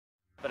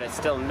But I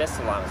still miss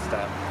a lot of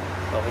stuff.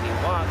 But when you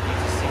walk, you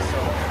just see so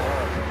much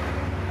more.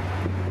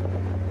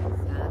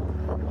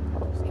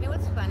 Exactly. You know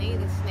what's funny?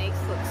 The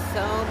snakes look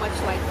so much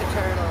like the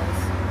turtles.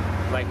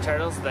 Like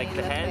turtles? Like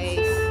the heads?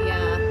 Face,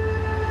 yeah.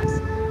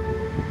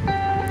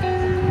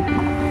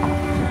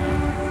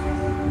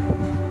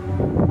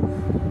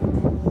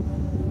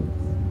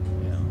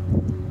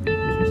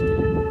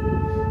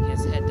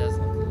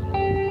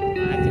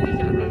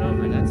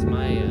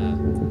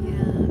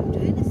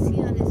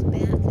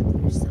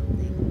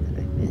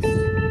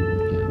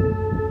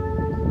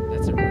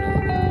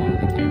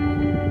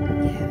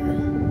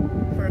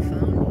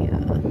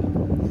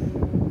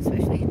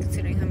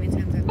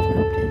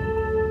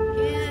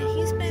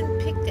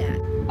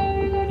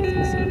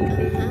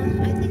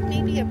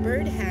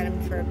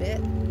 For a bit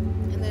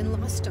and then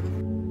lost him.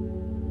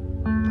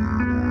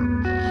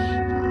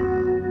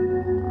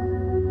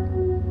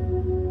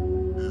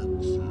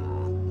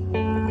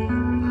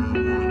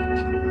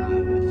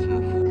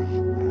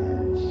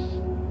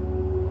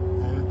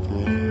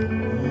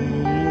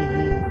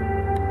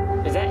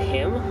 Is that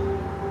him? I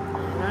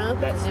don't know.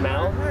 That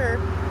smell? Her.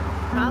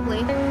 Probably.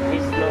 He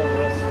smells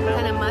real smelly.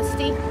 Kind of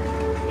musty?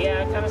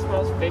 Yeah, it kind of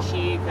smells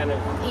fishy, kind of.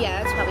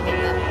 Yeah, that's probably him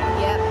then.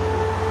 Yep.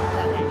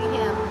 That would be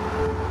him.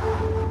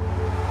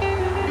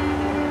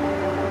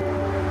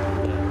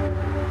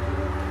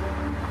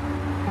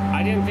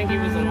 I didn't think he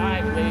was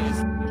alive, and then he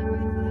just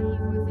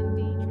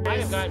might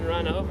have Dangerous. gotten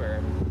run over.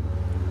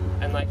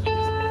 And like he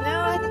just... No,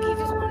 I think he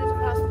just wanted to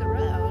cross the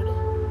road.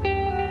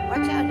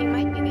 Watch out, he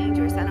might be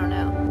dangerous. I don't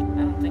know. I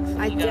don't think so.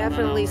 I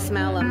definitely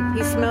smell him.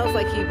 He smells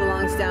like he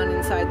belongs down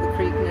inside the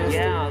creek nest.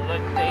 Yeah,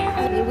 look,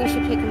 Maybe we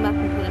should pick him up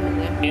and put him in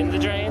there. in the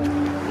drain?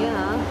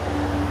 Yeah.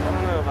 I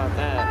don't know about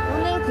that.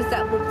 Well, no, because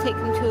that would take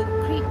him to a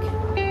creek.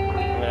 I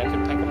mean, I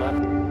could pick him up.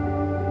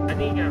 I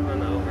think he got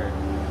run over.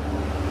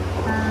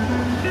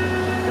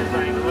 Because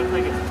like, it looks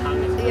like his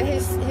tongue is... Yeah,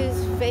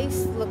 his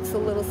face looks a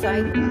little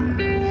side.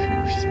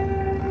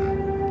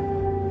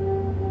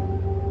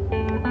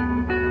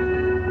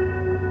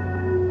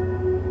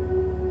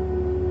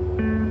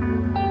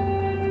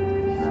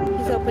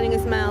 He's opening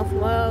his mouth.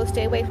 Whoa,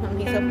 stay away from him.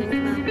 He's opening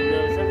his mouth.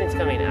 No, something's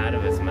coming out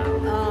of his mouth.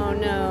 Oh,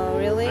 no,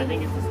 really? I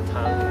think it's his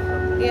tongue or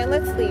something. Yeah,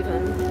 let's leave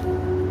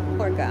him.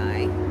 Poor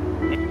guy.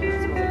 It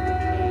smells like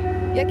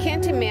decay. Yeah, I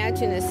can't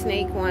imagine a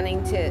snake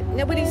wanting to...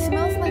 No, but he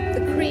smells like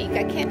the creek.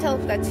 I can't tell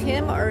if that's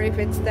him or if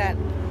it's that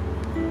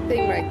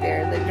thing right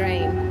there, the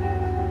drain.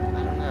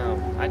 I don't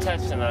know. I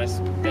touched a nice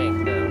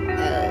thing, though. Oh,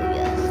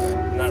 yes.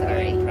 Not Sorry.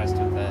 very impressed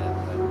with that.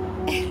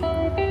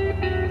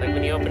 Like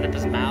when he opened up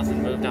his mouth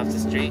and moved off the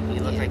street, he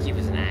looked like he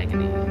was in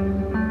agony.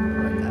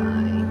 Poor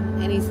guy.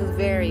 And he's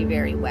very,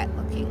 very wet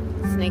looking.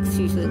 Snakes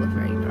usually look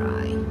very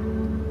dry.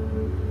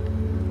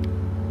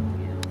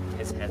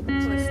 His head Poor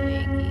looks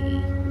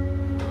Snakey.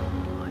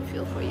 Oh, I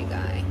feel for you,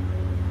 guy.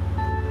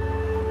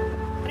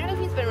 I don't know if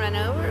he's been run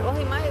over. Well,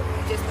 he might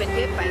have just been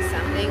hit by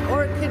something.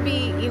 Or it could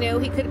be, you know,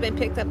 he could have been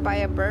picked up by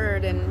a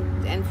bird and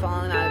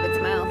fallen out of its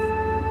mouth.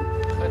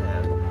 could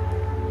have.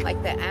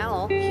 Like the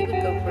owl, he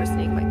would go for a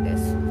snake like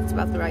this. It's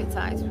about the right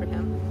size for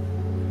him.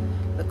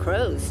 The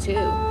crows, too.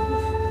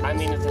 I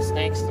mean, if the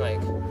snake's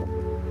like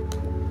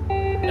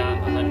not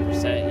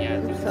 100%, yeah, I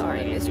think it's Sorry,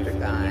 really easier Mr. for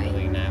them to Guy.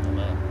 really nab him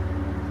up.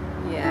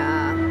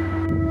 Yeah.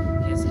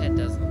 His head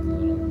does look a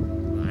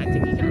little... I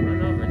think he got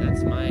run over.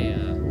 That's my... Yeah,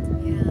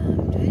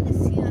 I'm trying to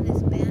see on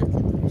his back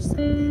if there's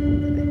something.